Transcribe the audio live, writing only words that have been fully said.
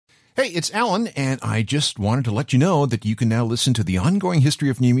Hey, it's Alan, and I just wanted to let you know that you can now listen to the ongoing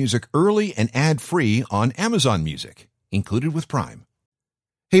history of new music early and ad-free on Amazon Music, included with Prime.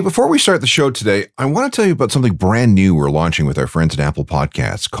 Hey, before we start the show today, I want to tell you about something brand new we're launching with our friends at Apple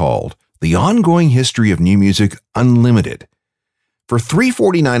Podcasts called The Ongoing History of New Music Unlimited. For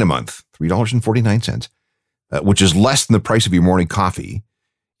 $3.49 a month, $3.49, which is less than the price of your morning coffee,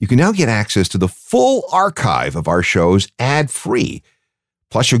 you can now get access to the full archive of our shows ad-free.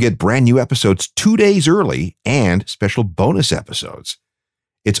 Plus, you'll get brand new episodes 2 days early and special bonus episodes.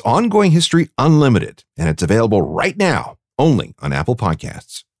 It's Ongoing History Unlimited, and it's available right now, only on Apple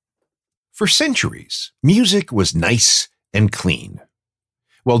Podcasts. For centuries, music was nice and clean.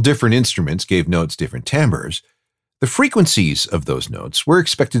 While different instruments gave notes different timbres, the frequencies of those notes were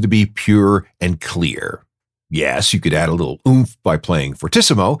expected to be pure and clear. Yes, you could add a little oomph by playing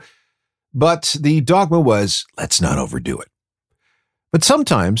fortissimo, but the dogma was, let's not overdo it. But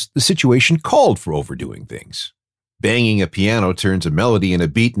sometimes the situation called for overdoing things. Banging a piano turns a melody and a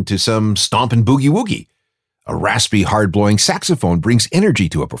beat into some stompin' boogie-woogie. A raspy, hard-blowing saxophone brings energy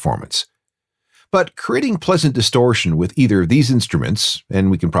to a performance. But creating pleasant distortion with either of these instruments, and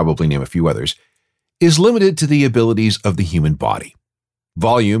we can probably name a few others, is limited to the abilities of the human body.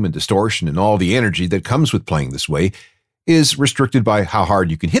 Volume and distortion and all the energy that comes with playing this way is restricted by how hard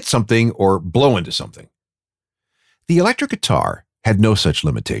you can hit something or blow into something. The electric guitar had no such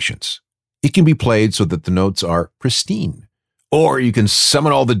limitations. It can be played so that the notes are pristine. Or you can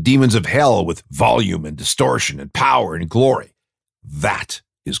summon all the demons of hell with volume and distortion and power and glory. That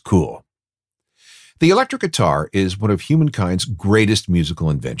is cool. The electric guitar is one of humankind's greatest musical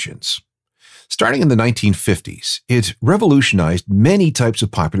inventions. Starting in the 1950s, it revolutionized many types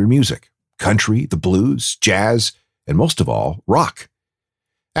of popular music: country, the blues, jazz, and most of all, rock.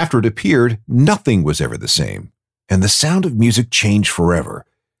 After it appeared, nothing was ever the same, and the sound of music changed forever.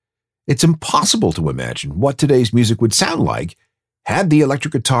 It's impossible to imagine what today's music would sound like had the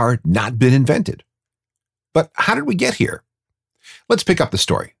electric guitar not been invented. But how did we get here? Let's pick up the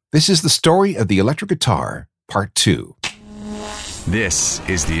story. This is the story of the electric guitar, Part 2. This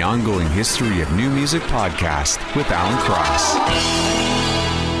is the Ongoing History of New Music podcast with Alan Cross.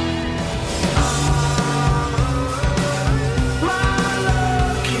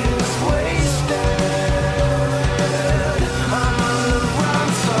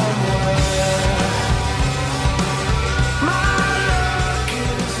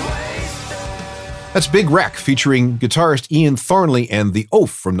 That's Big Wreck featuring guitarist Ian Thornley and The Oaf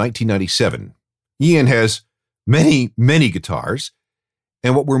from 1997. Ian has many, many guitars,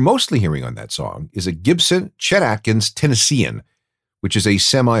 and what we're mostly hearing on that song is a Gibson Chet Atkins Tennessean, which is a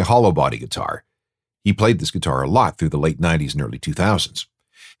semi-hollow body guitar. He played this guitar a lot through the late 90s and early 2000s.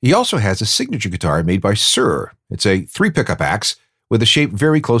 He also has a signature guitar made by Suhr. It's a 3-pickup axe with a shape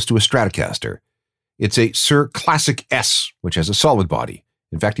very close to a Stratocaster. It's a Suhr Classic S, which has a solid body.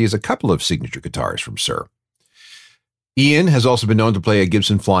 In fact, he has a couple of signature guitars from Suhr. Ian has also been known to play a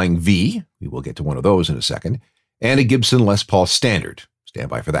Gibson Flying V, we will get to one of those in a second, and a Gibson Les Paul Standard. Stand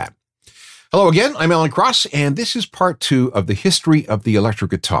by for that. Hello again, I'm Alan Cross, and this is part 2 of the history of the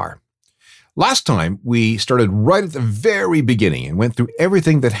electric guitar. Last time, we started right at the very beginning and went through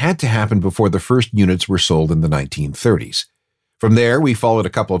everything that had to happen before the first units were sold in the 1930s. From there, we followed a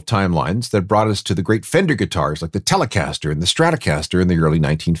couple of timelines that brought us to the great Fender guitars like the Telecaster and the Stratocaster in the early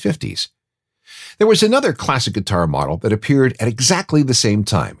 1950s. There was another classic guitar model that appeared at exactly the same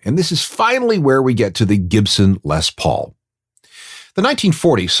time, and this is finally where we get to the Gibson Les Paul. The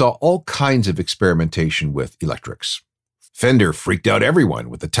 1940s saw all kinds of experimentation with electrics. Fender freaked out everyone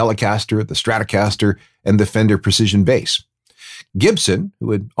with the Telecaster, the Stratocaster, and the Fender Precision Bass. Gibson,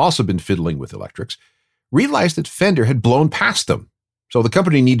 who had also been fiddling with electrics, realized that Fender had blown past them, so the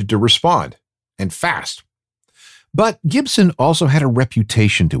company needed to respond, and fast. But Gibson also had a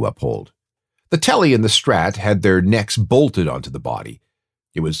reputation to uphold. The Tele and the Strat had their necks bolted onto the body.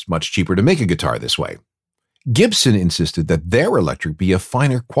 It was much cheaper to make a guitar this way. Gibson insisted that their electric be of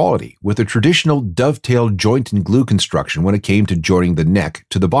finer quality, with a traditional dovetail joint and glue construction when it came to joining the neck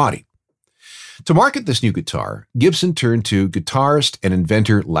to the body. To market this new guitar, Gibson turned to guitarist and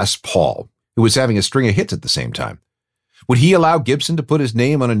inventor Les Paul, who was having a string of hits at the same time. Would he allow Gibson to put his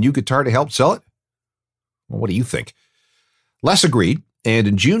name on a new guitar to help sell it? Well, what do you think? Les agreed, and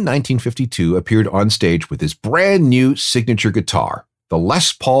in June 1952 appeared on stage with his brand new signature guitar, the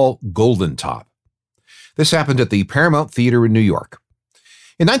Les Paul Golden Top. This happened at the Paramount Theater in New York.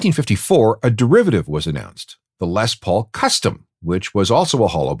 In 1954, a derivative was announced, the Les Paul Custom, which was also a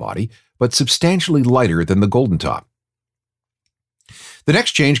hollow body, but substantially lighter than the Golden Top. The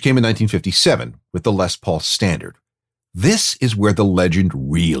next change came in 1957 with the Les Paul Standard. This is where the legend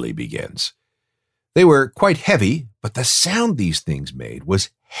really begins. They were quite heavy, but the sound these things made was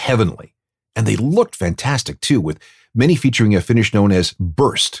heavenly. And they looked fantastic too, with many featuring a finish known as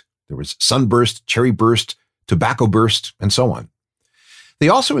burst. There was sunburst, cherry burst, tobacco burst, and so on. They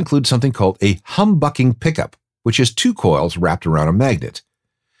also include something called a humbucking pickup, which has two coils wrapped around a magnet.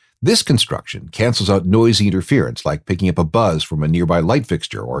 This construction cancels out noisy interference like picking up a buzz from a nearby light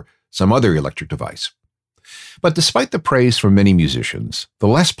fixture or some other electric device. But despite the praise from many musicians, the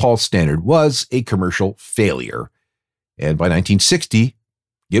Les Paul Standard was a commercial failure, and by 1960,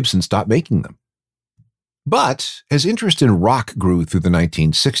 Gibson stopped making them. But as interest in rock grew through the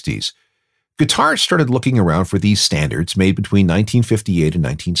 1960s, guitars started looking around for these standards made between 1958 and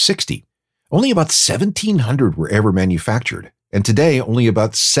 1960. Only about 1,700 were ever manufactured, and today only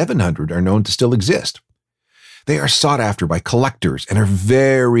about 700 are known to still exist. They are sought after by collectors and are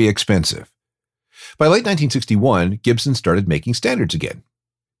very expensive. By late 1961, Gibson started making standards again.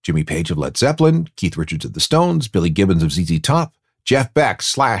 Jimmy Page of Led Zeppelin, Keith Richards of the Stones, Billy Gibbons of ZZ Top, Jeff Beck,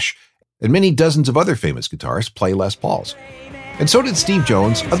 Slash, and many dozens of other famous guitarists play Les Pauls. And so did Steve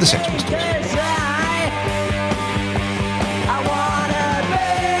Jones of the Sex Pistols.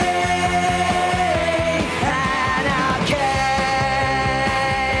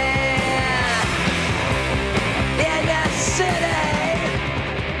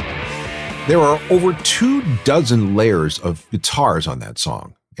 There are over 24 layers of guitars on that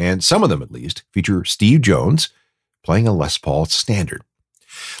song, and some of them at least feature Steve Jones playing a Les Paul Standard.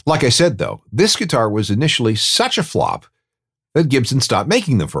 Like I said, though, this guitar was initially such a flop that Gibson stopped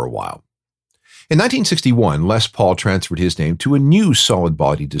making them for a while. In 1961, Les Paul transferred his name to a new solid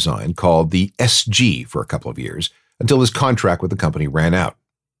body design called the SG for a couple of years until his contract with the company ran out.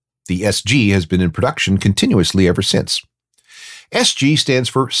 The SG has been in production continuously ever since. SG stands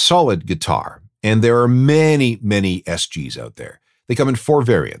for solid guitar, and there are many, many SGs out there. They come in 4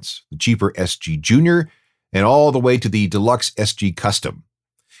 variants, the cheaper SG Junior and all the way to the deluxe SG Custom.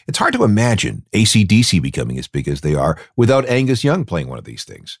 It's hard to imagine AC/DC becoming as big as they are without Angus Young playing one of these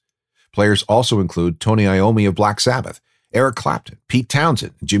things. Players also include Tony Iommi of Black Sabbath, Eric Clapton, Pete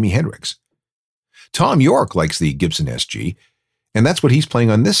Townsend, and Jimi Hendrix. Tom York likes the Gibson SG, and that's what he's playing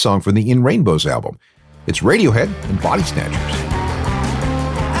on this song from the In Rainbows album. It's Radiohead and Body Snatchers.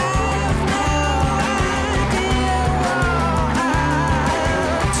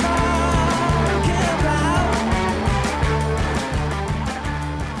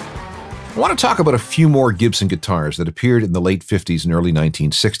 I want to talk about a few more Gibson guitars that appeared in the late 50s and early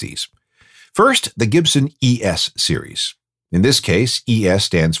 1960s. First, the Gibson ES series. In this case, ES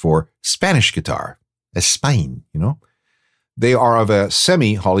stands for Spanish guitar, España, They are of a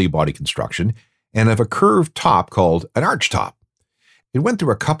semi-hollow body construction and of a curved top called an arch top. It went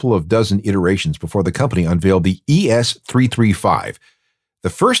through a couple of dozen iterations before the company unveiled the ES335, the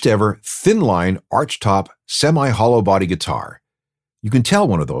first ever thin-line arch top semi-hollow body guitar. You can tell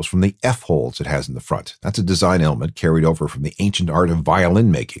one of those from the F-holes it has in the front. That's a design element carried over from the ancient art of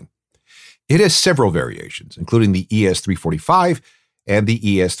violin making. It has several variations, including the ES345 and the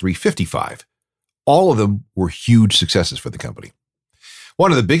ES355. All of them were huge successes for the company.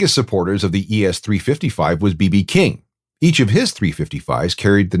 One of the biggest supporters of the ES355 was B.B. King. Each of his 355s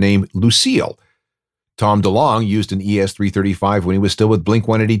carried the name Lucille. Tom DeLonge used an ES335 when he was still with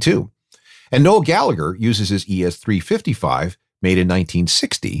Blink-182. And Noel Gallagher uses his ES355 made in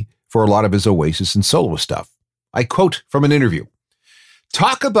 1960 for a lot of his Oasis and solo stuff. I quote from an interview,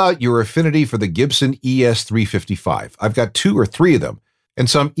 "Talk about your affinity for the Gibson ES355. I've got 2 or 3 of them, and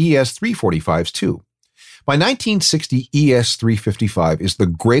some ES345s too. My 1960 ES355 is the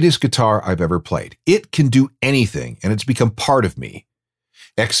greatest guitar I've ever played. It can do anything, and it's become part of me."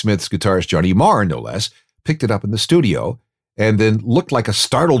 Ex-Smiths guitarist Johnny Marr, no less, picked it up in the studio and then looked like a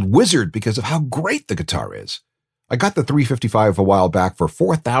startled wizard because of how great the guitar is. "I got the 355 a while back for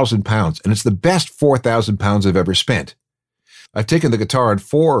 £4,000, and it's the best £4,000 I've ever spent. I've taken the guitar on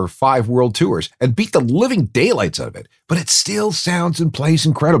 4 or 5 world tours and beat the living daylights out of it, but it still sounds and plays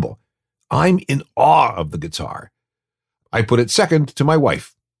incredible. I'm in awe of the guitar. I put it second to my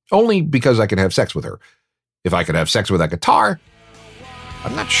wife, only because I can have sex with her. If I could have sex with that guitar,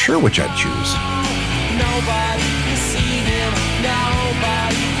 I'm not sure which I'd choose." Nobody can see him,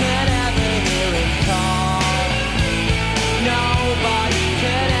 nobody can ever hear him call. Nobody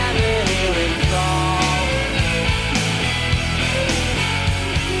can ever hear him call.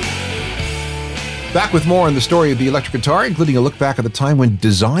 Back with more on the story of the electric guitar, including a look back at the time when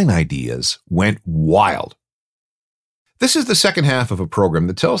design ideas went wild. This is the second half of a program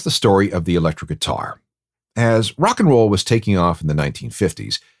that tells the story of the electric guitar. As rock and roll was taking off in the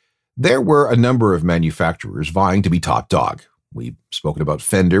 1950s, There were a number of manufacturers vying to be top dog. We've spoken about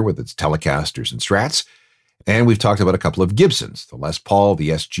Fender with its Telecasters and Strats, and we've talked about a couple of Gibsons, the Les Paul, the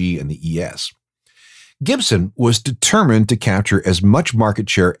SG, and the ES. Gibson was determined to capture as much market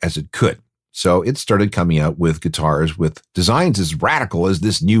share as it could, so it started coming out with guitars with designs as radical as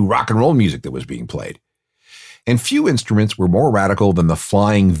this new rock and roll music that was being played. And few instruments were more radical than the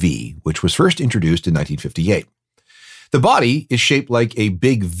Flying V, which was first introduced in 1958. The body is shaped like a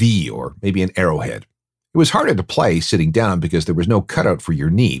big V or maybe an arrowhead. It was harder to play sitting down because there was no cutout for your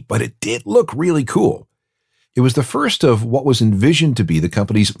knee, but it did look really cool. It was the first of what was envisioned to be the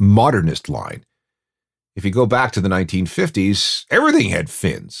company's modernist line. If you go back to the 1950s, everything had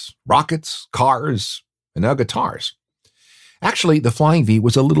fins, rockets, cars, and now guitars. Actually, the Flying V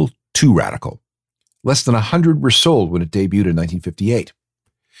was a little too radical. Less than 100 were sold when it debuted in 1958.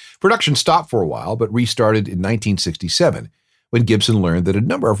 Production stopped for a while, but restarted in 1967, when Gibson learned that a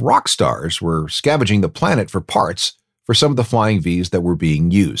number of rock stars were scavenging the planet for parts for some of the Flying Vs that were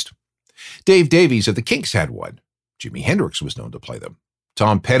being used. Dave Davies of the Kinks had one. Jimi Hendrix was known to play them.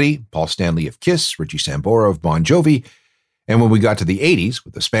 Tom Petty, Paul Stanley of Kiss, Richie Sambora of Bon Jovi, and when we got to the 80s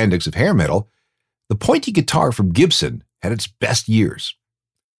with the spandex of hair metal, the pointy guitar from Gibson had its best years.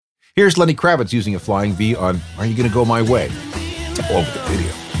 Here's Lenny Kravitz using a Flying V on Are You Gonna Go My Way? It's all over the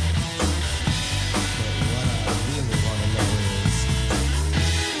video.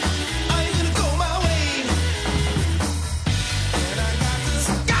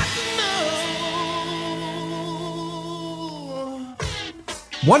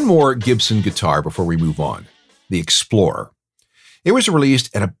 One more Gibson guitar before we move on, the Explorer. It was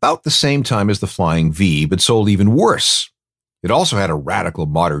released at about the same time as the Flying V, but sold even worse. It also had a radical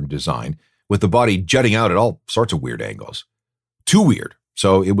modern design, with the body jutting out at all sorts of weird angles. Too weird,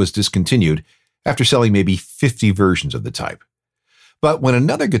 so it was discontinued after selling maybe 50 versions of the type. But when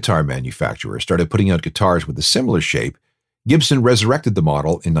another guitar manufacturer started putting out guitars with a similar shape, Gibson resurrected the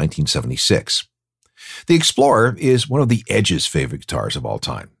model in 1976. The Explorer is one of the Edge's favorite guitars of all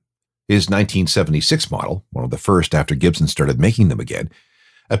time. His 1976 model, one of the first after Gibson started making them again,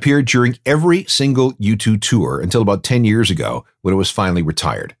 appeared during every single U2 tour until about 10 years ago when it was finally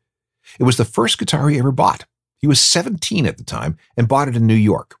retired. It was the first guitar he ever bought. He was 17 at the time and bought it in New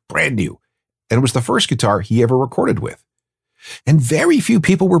York, brand new, and it was the first guitar he ever recorded with. And very few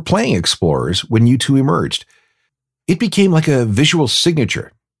people were playing Explorers when U2 emerged. It became like a visual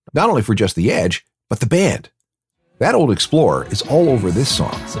signature, not only for just the Edge, but the band. That old Explorer is all over this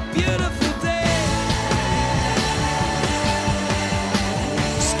song. It's a beautiful day.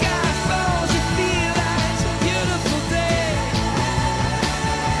 Sky falls, you feel like it's a beautiful day.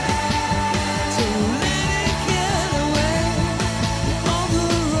 So let it get away on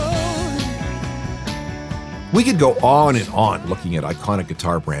the road. We could go on and on looking at iconic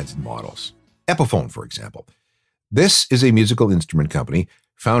guitar brands and models. Epiphone, for example. This is a musical instrument company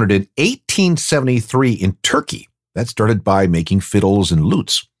founded in 1873 in Turkey that started by making fiddles and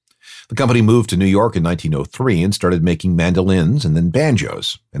lutes. The company moved to New York in 1903 and started making mandolins and then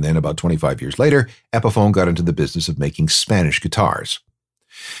banjos. And then about 25 years later, Epiphone got into the business of making Spanish guitars.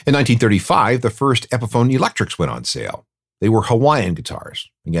 In 1935, the first Epiphone electrics went on sale. They were Hawaiian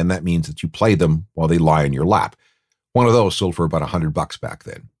guitars. Again, that means that you play them while they lie in your lap. One of those sold for about $100 back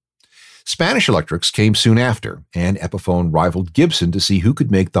then. Spanish electrics came soon after, and Epiphone rivaled Gibson to see who could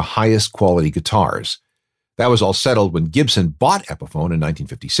make the highest quality guitars. That was all settled when Gibson bought Epiphone in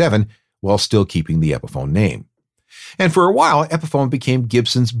 1957, while still keeping the Epiphone name. And for a while, Epiphone became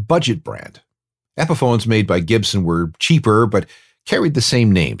Gibson's budget brand. Epiphones made by Gibson were cheaper, but carried the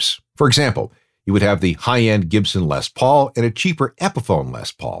same names. For example, you would have the high-end Gibson Les Paul and a cheaper Epiphone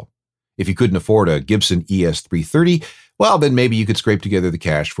Les Paul. If you couldn't afford a Gibson ES330, well, then maybe you could scrape together the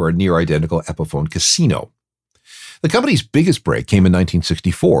cash for a near-identical Epiphone Casino. The company's biggest break came in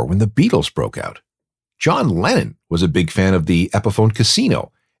 1964 when the Beatles broke out. John Lennon was a big fan of the Epiphone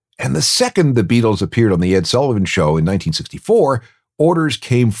Casino, and the second the Beatles appeared on the Ed Sullivan Show in 1964, orders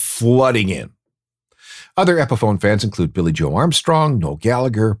came flooding in. Other Epiphone fans include Billy Joe Armstrong, Noel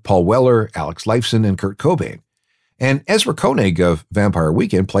Gallagher, Paul Weller, Alex Lifeson, and Kurt Cobain. And Ezra Koenig of Vampire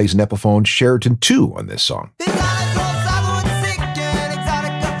Weekend plays an Epiphone Sheraton 2 on this song.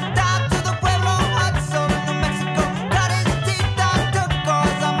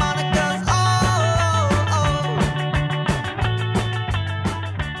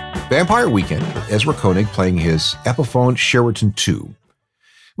 Vampire Weekend, with Ezra Koenig playing his Epiphone Sheraton 2.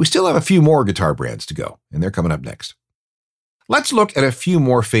 We still have a few more guitar brands to go, and they're coming up next. Let's look at a few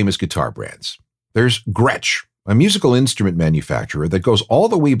more famous guitar brands. There's Gretsch, a musical instrument manufacturer that goes all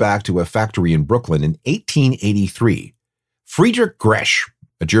the way back to a factory in Brooklyn in 1883. Friedrich Gretsch,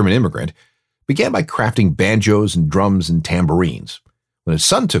 a German immigrant, began by crafting banjos and drums and tambourines. When his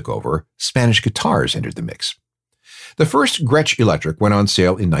son took over, Spanish guitars entered the mix. The first Gretsch Electric went on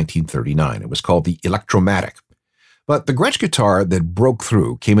sale in 1939. It was called the Electromatic. But the Gretsch guitar that broke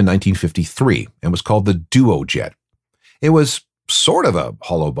through came in 1953 and was called the Duojet. It was sort of a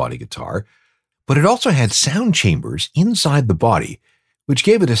hollow body guitar, but it also had sound chambers inside the body, which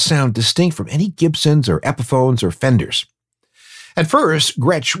gave it a sound distinct from any Gibsons or Epiphones or Fenders. At first,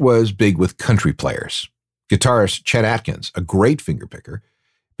 Gretsch was big with country players. Guitarist Chet Atkins, a great fingerpicker,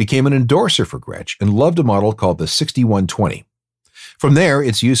 became an endorser for Gretsch and loved a model called the 6120. From there,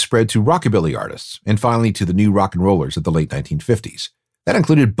 its use spread to rockabilly artists and finally to the new rock and rollers of the late 1950s. That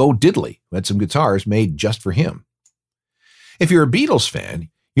included Bo Diddley, who had some guitars made just for him. If you're a Beatles fan,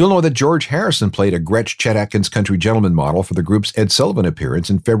 you'll know that George Harrison played a Gretsch Chet Atkins Country Gentleman model for the group's Ed Sullivan appearance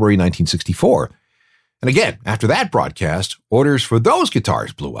in February 1964. And again, after that broadcast, orders for those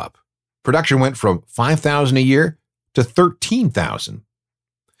guitars blew up. Production went from 5,000 a year to 13,000.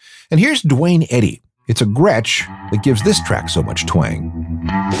 And here's Duane Eddy. It's a Gretsch that gives this track so much twang.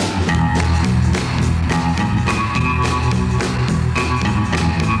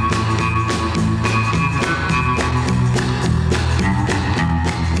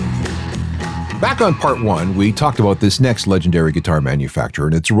 Back on part one, we talked about this next legendary guitar manufacturer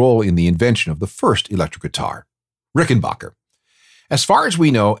and its role in the invention of the first electric guitar, Rickenbacker. As far as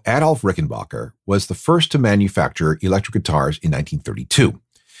we know, Adolf Rickenbacker was the first to manufacture electric guitars in 1932.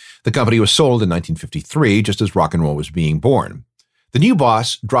 The company was sold in 1953, just as rock and roll was being born. The new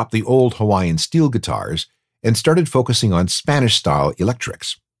boss dropped the old Hawaiian steel guitars and started focusing on Spanish-style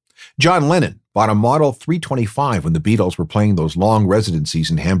electrics. John Lennon bought a Model 325 when the Beatles were playing those long residencies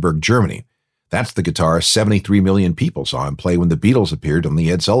in Hamburg, Germany. That's the guitar 73 million people saw him play when the Beatles appeared on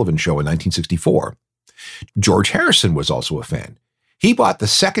the Ed Sullivan Show in 1964. George Harrison was also a fan. He bought the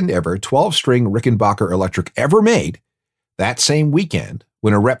second ever 12-string Rickenbacker electric ever made that same weekend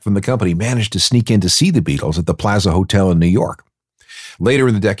when a rep from the company managed to sneak in to see the Beatles at the Plaza Hotel in New York. Later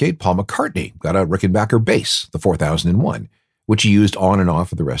in the decade, Paul McCartney got a Rickenbacker bass, the 4001, which he used on and off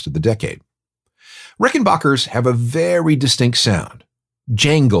for the rest of the decade. Rickenbackers have a very distinct sound.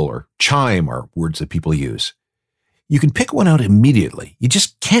 Jangle or chime are words that people use. You can pick one out immediately. You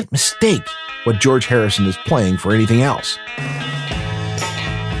just can't mistake what George Harrison is playing for anything else.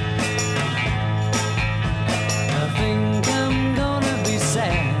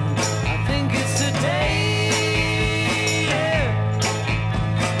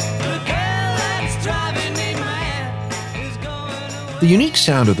 The unique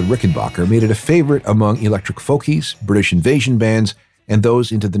sound of the Rickenbacker made it a favorite among electric folkies, British invasion bands, and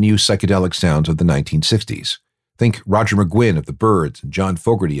those into the new psychedelic sounds of the 1960s. Think Roger McGuinn of the Byrds and John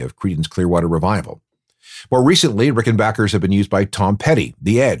Fogerty of Creedence Clearwater Revival. More recently, Rickenbackers have been used by Tom Petty,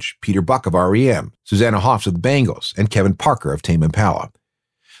 The Edge, Peter Buck of R.E.M., Susanna Hoffs of the Bangles, and Kevin Parker of Tame Impala.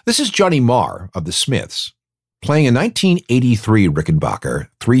 This is Johnny Marr of the Smiths, playing a 1983 Rickenbacker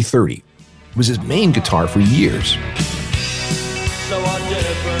 330. It was his main guitar for years. So what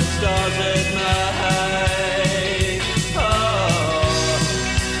difference does it make? Oh,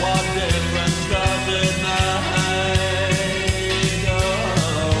 what difference does it make?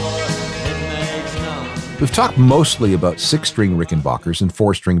 Oh, it makes none. We've talked mostly about 6-string Rickenbackers and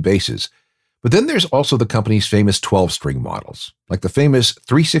 4-string basses, but then there's also the company's famous 12-string models, like the famous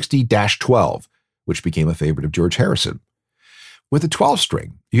 360-12, which became a favorite of George Harrison. With a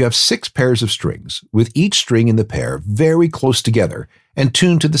 12-string, you have 6 pairs of strings, with each string in the pair very close together and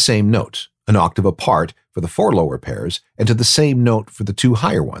tuned to the same note, an octave apart for the 4 lower pairs and to the same note for the 2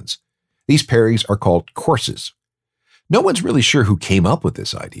 higher ones. These pairings are called courses. No one's really sure who came up with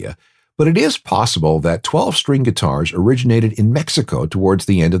this idea, but it is possible that 12-string guitars originated in Mexico towards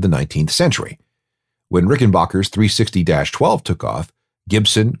the end of the 19th century. When Rickenbacker's 360-12 took off,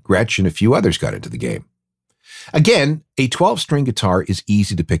 Gibson, Gretsch, and a few others got into the game. Again, a 12-string guitar is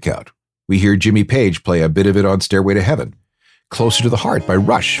easy to pick out. We hear Jimmy Page play a bit of it on Stairway to Heaven. Closer to the Heart by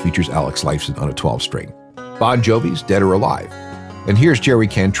Rush features Alex Lifeson on a 12-string. Bon Jovi's Dead or Alive. And here's Jerry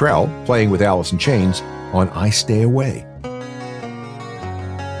Cantrell playing with Alice in Chains on I Stay Away.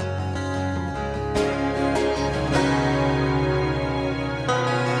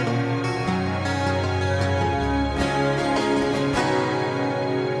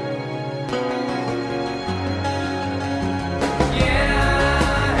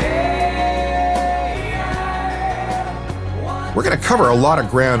 We're going to cover a lot of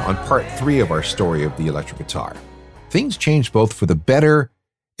ground on part 3 of our story of the electric guitar. Things changed both for the better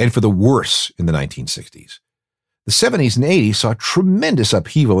and for the worse in the 1960s. The 70s and 80s saw tremendous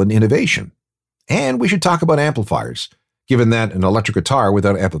upheaval and innovation. And we should talk about amplifiers, given that an electric guitar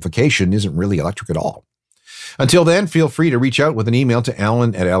without amplification isn't really electric at all. Until then, feel free to reach out with an email to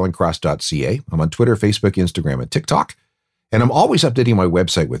alan@alancross.ca. I'm on Twitter, Facebook, Instagram, and TikTok. And I'm always updating my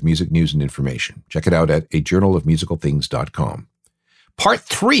website with music news and information. Check it out at ajournalofmusicalthings.com. Part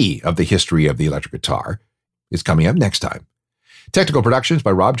 3 of the history of the electric guitar is coming up next time. Technical productions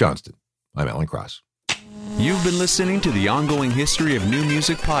by Rob Johnston. I'm Alan Cross. You've been listening to the Ongoing History of New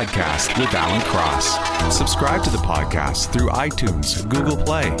Music podcast with Alan Cross. Subscribe to the podcast through iTunes, Google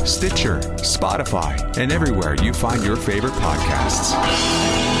Play, Stitcher, Spotify, and everywhere you find your favorite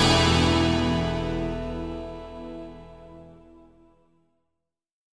podcasts.